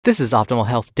This is Optimal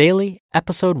Health Daily,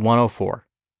 episode 104.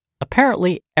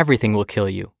 Apparently, everything will kill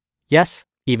you. Yes,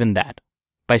 even that.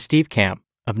 By Kamb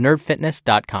of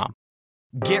nerdfitness.com.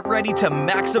 Get ready to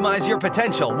maximize your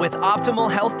potential with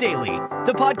Optimal Health Daily,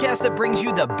 the podcast that brings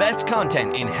you the best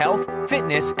content in health,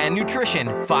 fitness, and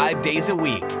nutrition 5 days a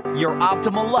week. Your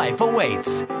optimal life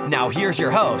awaits. Now here's your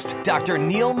host, Dr.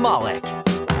 Neil Malik.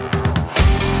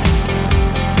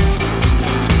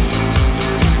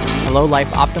 Hello,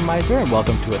 Life Optimizer, and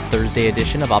welcome to a Thursday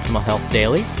edition of Optimal Health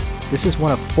Daily. This is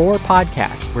one of 4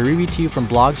 podcasts where we read to you from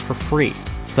blogs for free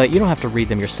so that you don't have to read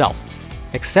them yourself,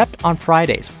 except on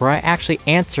Fridays where I actually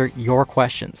answer your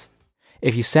questions.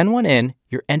 If you send one in,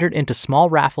 you're entered into small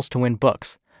raffles to win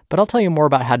books, but I'll tell you more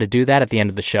about how to do that at the end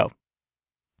of the show.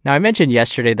 Now, I mentioned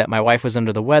yesterday that my wife was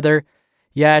under the weather.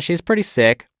 Yeah, she's pretty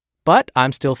sick, but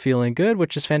I'm still feeling good,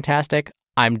 which is fantastic.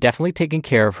 I'm definitely taking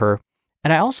care of her.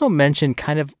 And I also mentioned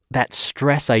kind of that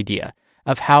stress idea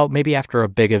of how maybe after a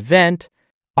big event,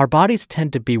 our bodies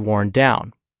tend to be worn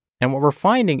down. And what we're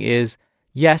finding is,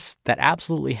 yes, that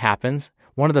absolutely happens.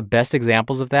 One of the best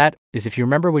examples of that is if you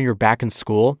remember when you're back in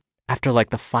school, after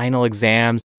like the final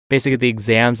exams, basically the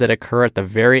exams that occur at the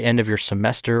very end of your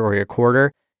semester or your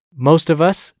quarter, most of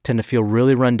us tend to feel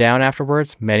really run down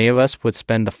afterwards. Many of us would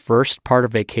spend the first part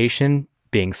of vacation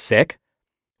being sick.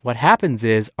 What happens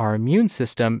is our immune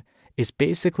system is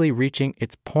basically reaching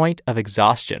its point of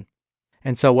exhaustion.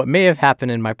 And so what may have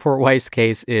happened in my poor wife's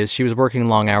case is she was working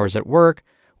long hours at work.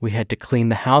 We had to clean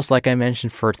the house, like I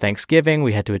mentioned, for Thanksgiving.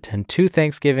 We had to attend 2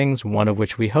 Thanksgivings, one of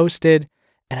which we hosted.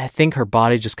 And I think her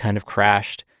body just kind of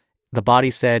crashed. The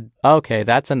body said, okay,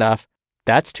 that's enough.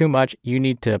 That's too much. You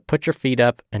need to put your feet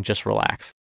up and just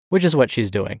relax, which is what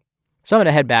she's doing. So I'm going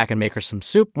to head back and make her some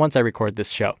soup once I record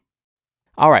this show.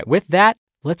 All right, with that,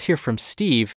 let's hear from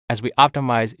Steve as we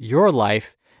optimize your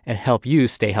life and help you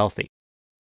stay healthy.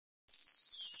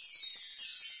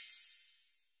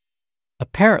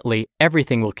 Apparently,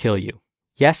 everything will kill you.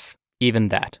 Yes, even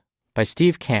that. By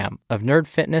Kamb of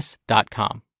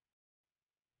nerdfitness.com.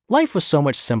 Life was so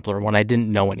much simpler when I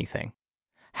didn't know anything.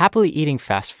 Happily eating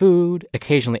fast food,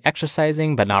 occasionally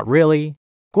exercising, but not really,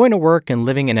 going to work and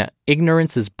living in an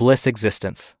ignorance is bliss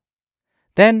existence.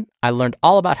 Then I learned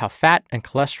all about how fat and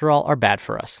cholesterol are bad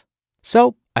for us.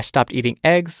 So I stopped eating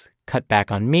eggs, cut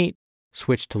back on meat,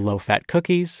 switched to low-fat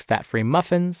cookies, fat-free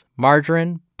muffins,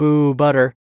 margarine,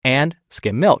 butter, and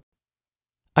skim milk.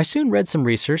 I soon read some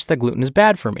research that gluten is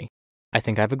bad for me. I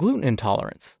think I have a gluten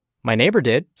intolerance. My neighbor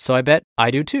did, so I bet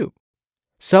I do too.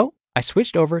 So I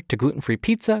switched over to gluten-free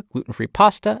pizza, gluten-free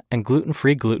pasta, and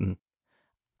gluten-free gluten.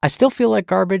 I still feel like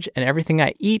garbage and everything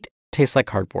I eat tastes like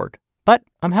cardboard. But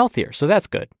I'm healthier, so that's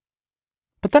good.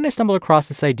 But then I stumbled across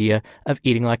this idea of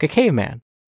eating like a caveman.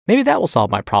 Maybe that will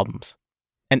solve my problems.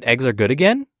 And eggs are good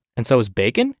again? And so is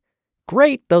bacon?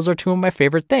 Great, those are 2 of my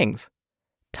favorite things.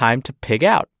 Time to pig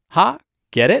out. Ha?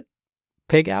 Get it?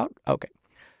 Pig out? Okay.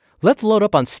 Let's load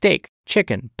up on steak,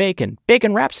 chicken, bacon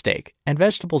wrapped steak, and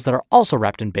vegetables that are also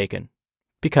wrapped in bacon.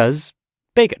 Because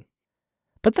bacon.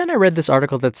 But then I read this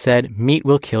article that said meat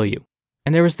will kill you.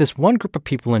 And there was this one group of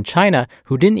people in China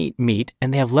who didn't eat meat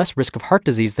and they have less risk of heart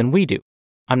disease than we do.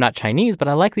 I'm not Chinese, but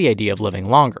I like the idea of living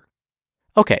longer.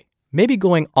 Okay, maybe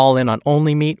going all in on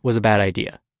only meat was a bad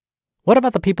idea. What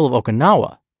about the people of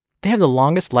Okinawa? They have the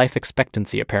longest life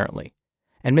expectancy, apparently.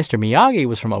 And Mr. Miyagi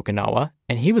was from Okinawa,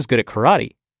 and he was good at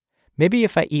karate. Maybe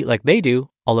if I eat like they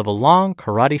do, I'll live a long,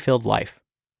 karate-filled life.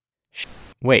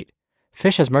 Wait,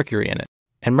 fish has mercury in it,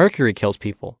 and mercury kills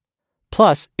people.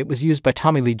 Plus, it was used by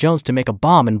Tommy Lee Jones to make a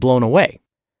bomb and blown away.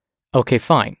 Okay,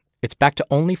 fine. It's back to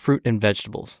only fruit and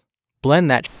vegetables.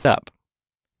 Blend that up.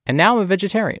 And now I'm a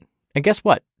vegetarian. And guess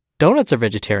what? Donuts are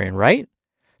vegetarian, right?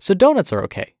 So donuts are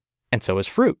okay. And so is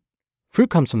fruit. Fruit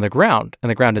comes from the ground, and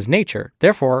the ground is nature.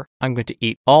 Therefore, I'm going to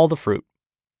eat all the fruit.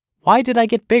 Why did I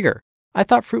get bigger? I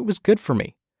thought fruit was good for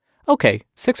me. Okay,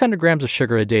 600 grams of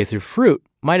sugar a day through fruit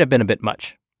might have been a bit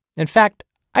much. In fact,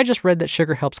 I just read that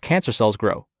sugar helps cancer cells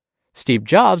grow. Steve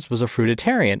Jobs was a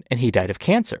fruitarian and he died of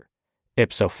cancer.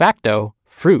 Ipso facto,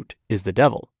 fruit is the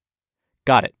devil.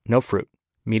 Got it, no fruit.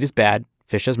 Meat is bad,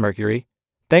 fish has mercury.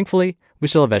 Thankfully, we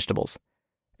still have vegetables.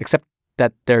 Except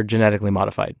that they're genetically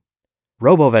modified.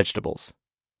 Robo-vegetables.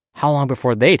 How long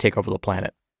before they take over the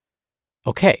planet?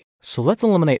 Okay, so let's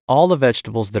eliminate all the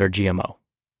vegetables that are GMO.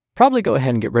 Probably go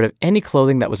ahead and get rid of any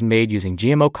clothing that was made using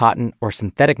GMO cotton or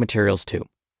synthetic materials too.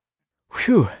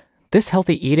 Whew, this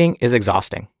healthy eating is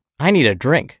exhausting. I need a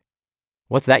drink.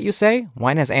 What's that you say?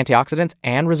 Wine has antioxidants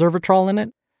and resveratrol in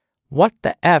it? What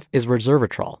the F is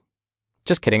resveratrol?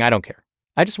 Just kidding, I don't care.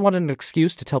 I just wanted an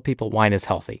excuse to tell people wine is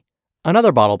healthy.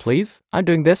 Another bottle, please. I'm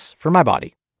doing this for my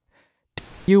body.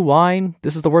 you whine.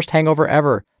 This is the worst hangover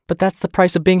ever. But that's the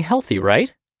price of being healthy,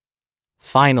 right?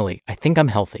 Finally, I think I'm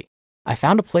healthy. I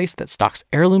found a place that stocks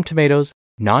heirloom tomatoes,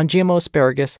 non-GMO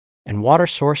asparagus, and water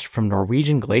sourced from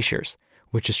Norwegian glaciers,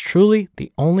 which is truly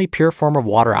the only pure form of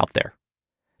water out there.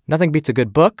 Nothing beats a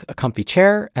good book, a comfy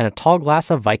chair, and a tall glass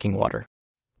of Viking water.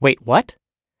 Wait, what?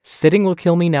 Sitting will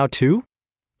kill me now too?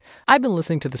 I've been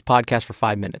listening to this podcast for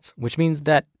 5 minutes, which means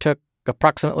that took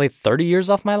approximately 30 years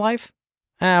off my life?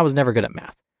 I was never good at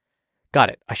math. Got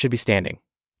it, I should be standing.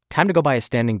 Time to go buy a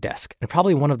standing desk, and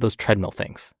probably one of those treadmill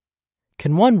things.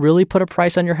 Can one really put a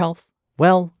price on your health?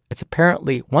 Well, it's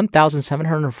apparently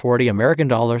 1,740 American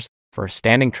dollars for a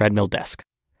standing treadmill desk.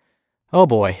 Oh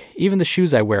boy, even the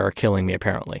shoes I wear are killing me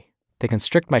apparently. They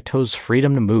constrict my toes'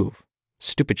 freedom to move.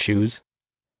 Stupid shoes.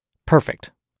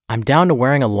 Perfect. I'm down to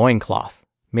wearing a loincloth,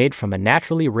 made from a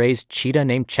naturally raised cheetah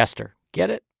named Chester. Get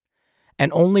it?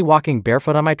 And only walking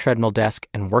barefoot on my treadmill desk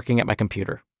and working at my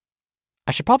computer.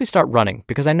 I should probably start running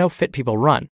because I know fit people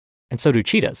run, and so do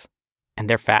cheetahs. And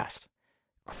they're fast.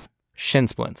 Shin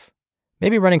splints.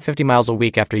 Maybe running 50 miles a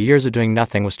week after years of doing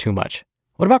nothing was too much.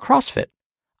 What about CrossFit?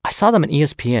 I saw them on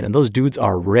ESPN and those dudes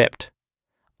are ripped.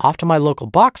 Off to my local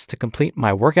box to complete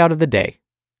my workout of the day.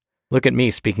 Look at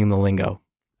me speaking the lingo.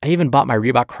 I even bought my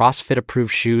Reebok CrossFit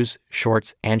approved shoes,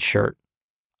 shorts, and shirt.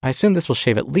 I assume this will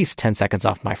shave at least 10 seconds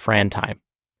off my Fran time.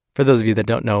 For those of you that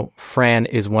don't know, Fran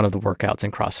is one of the workouts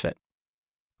in CrossFit.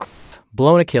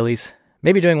 Blown Achilles.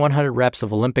 Maybe doing 100 reps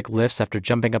of Olympic lifts after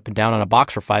jumping up and down on a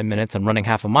box for 5 minutes and running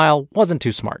half a mile wasn't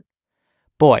too smart.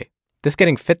 Boy, this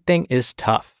getting fit thing is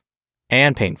tough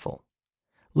and painful.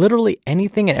 Literally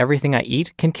anything and everything I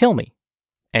eat can kill me.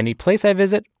 Any place I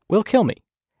visit will kill me.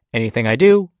 Anything I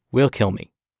do will kill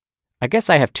me. I guess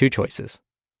I have two choices.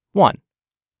 1.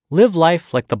 Live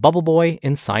life like the bubble boy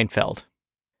in Seinfeld.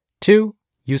 2.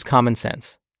 Use common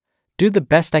sense. Do the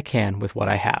best I can with what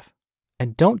I have.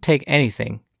 And don't take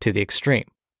anything to the extreme.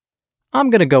 I'm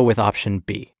going to go with option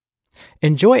B.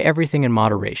 Enjoy everything in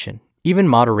moderation, even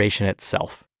moderation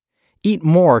itself. Eat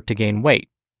more to gain weight,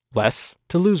 less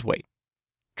to lose weight.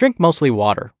 Drink mostly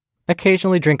water.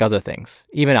 Occasionally drink other things,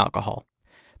 even alcohol.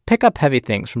 Pick up heavy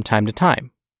things from time to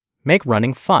time. Make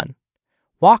running fun.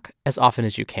 Walk as often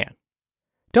as you can.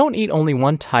 Don't eat only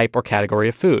one type or category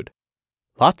of food.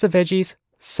 Lots of veggies,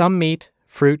 some meat,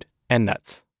 fruit, and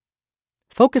nuts.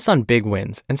 Focus on big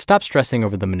wins and stop stressing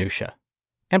over the minutia.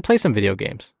 And play some video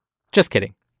games. Just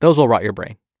kidding. Those will rot your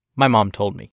brain. My mom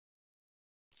told me.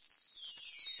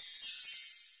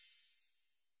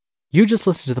 You just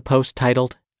listened to the post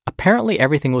titled, Apparently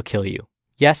Everything Will Kill You.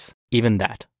 Yes, Even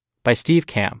That, by Steve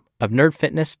Kamb of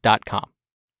nerdfitness.com.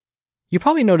 You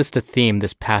probably noticed a theme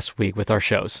this past week with our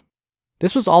shows.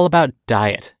 This was all about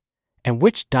diet and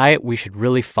which diet we should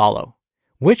really follow.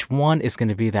 Which one is going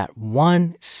to be that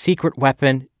one secret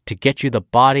weapon to get you the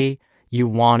body you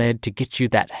wanted, to get you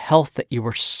that health that you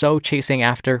were so chasing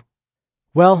after?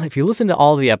 Well, if you listen to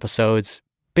all of the episodes,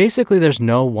 basically there's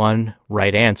no one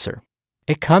right answer.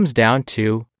 It comes down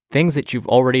to things that you've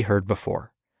already heard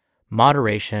before.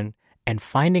 Moderation and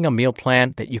finding a meal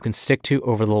plan that you can stick to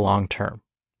over the long term.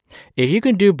 If you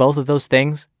can do both of those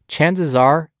things, chances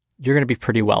are you're going to be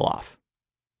pretty well off.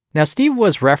 Now, Steve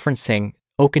was referencing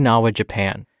Okinawa,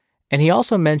 Japan, and he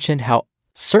also mentioned how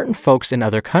certain folks in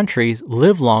other countries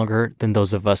live longer than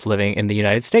those of us living in the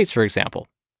United States, for example.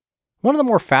 One of the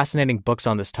more fascinating books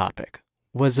on this topic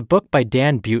was a book by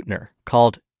Dan Buettner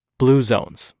called Blue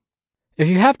Zones. If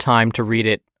you have time to read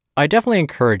it, I definitely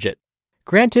encourage it.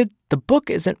 Granted, the book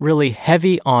isn't really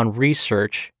heavy on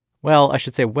research. Well, I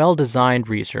should say well-designed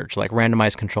research like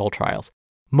randomized control trials.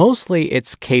 Mostly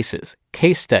it's cases,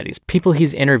 case studies, people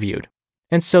he's interviewed.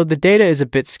 And so the data is a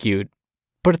bit skewed,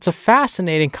 but it's a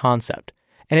fascinating concept.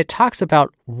 And it talks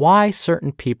about why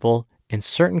certain people in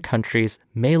certain countries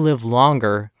may live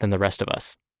longer than the rest of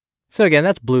us. So again,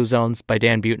 that's Blue Zones by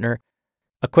Dan Buettner.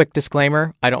 A quick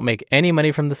disclaimer, I don't make any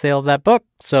money from the sale of that book,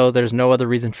 so there's no other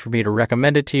reason for me to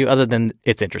recommend it to you other than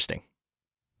it's interesting.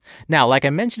 Now, like I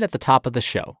mentioned at the top of the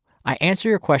show, I answer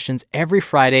your questions every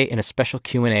Friday in a special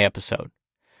Q&A episode.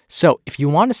 So if you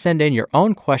want to send in your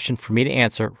own question for me to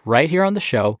answer right here on the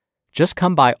show, just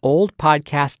come by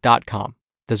oldpodcast.com.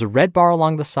 There's a red bar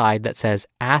along the side that says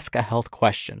Ask a Health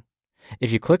Question.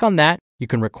 If you click on that, you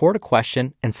can record a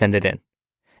question and send it in.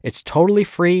 It's totally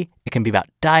free. It can be about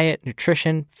diet,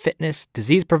 nutrition, fitness,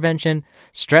 disease prevention,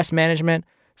 stress management,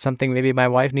 something maybe my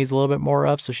wife needs a little bit more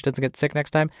of so she doesn't get sick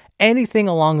next time, anything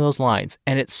along those lines.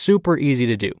 And it's super easy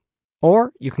to do.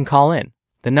 Or you can call in.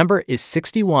 The number is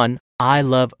 61 I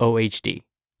love OHD.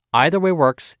 Either way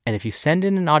works, and if you send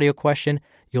in an audio question,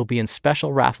 you'll be in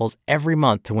special raffles every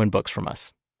month to win books from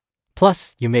us.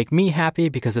 Plus, you make me happy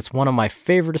because it's one of my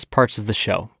favoriteest parts of the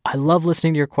show. I love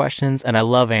listening to your questions and I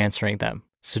love answering them.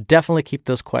 So definitely keep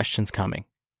those questions coming.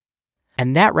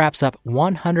 And that wraps up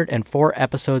 104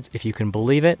 episodes, if you can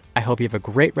believe it. I hope you have a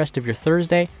great rest of your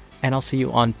Thursday, and I'll see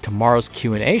you on tomorrow's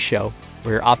Q&A show,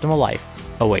 where your optimal life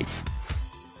awaits.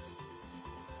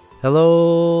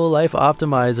 Hello, Life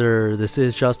Optimizer. This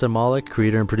is Justin Malik,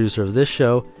 creator and producer of this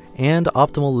show, and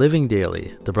Optimal Living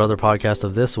Daily, the brother podcast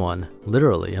of this one.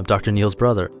 Literally, I'm Dr. Neil's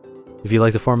brother. If you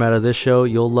like the format of this show,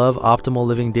 you'll love Optimal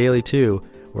Living Daily too,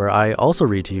 where I also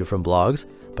read to you from blogs,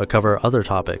 but cover other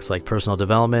topics like personal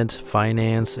development,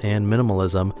 finance, and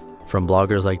minimalism from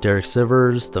bloggers like Derek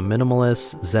Sivers, The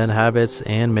Minimalists, Zen Habits,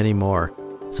 and many more.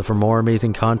 So for more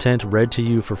amazing content read to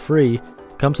you for free,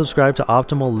 come subscribe to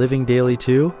Optimal Living Daily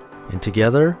too, and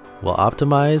together we'll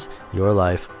optimize your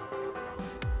life.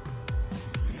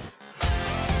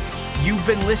 You've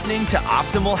been listening to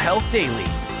Optimal Health Daily.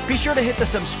 Be sure to hit the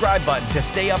subscribe button to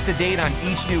stay up to date on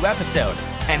each new episode,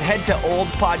 and head to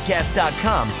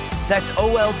oldpodcast.com. That's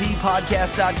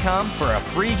oldpodcast.com for a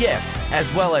free gift,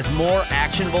 as well as more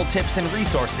actionable tips and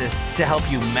resources to help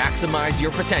you maximize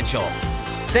your potential.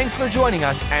 Thanks for joining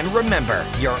us, and remember,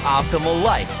 your optimal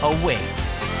life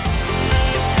awaits.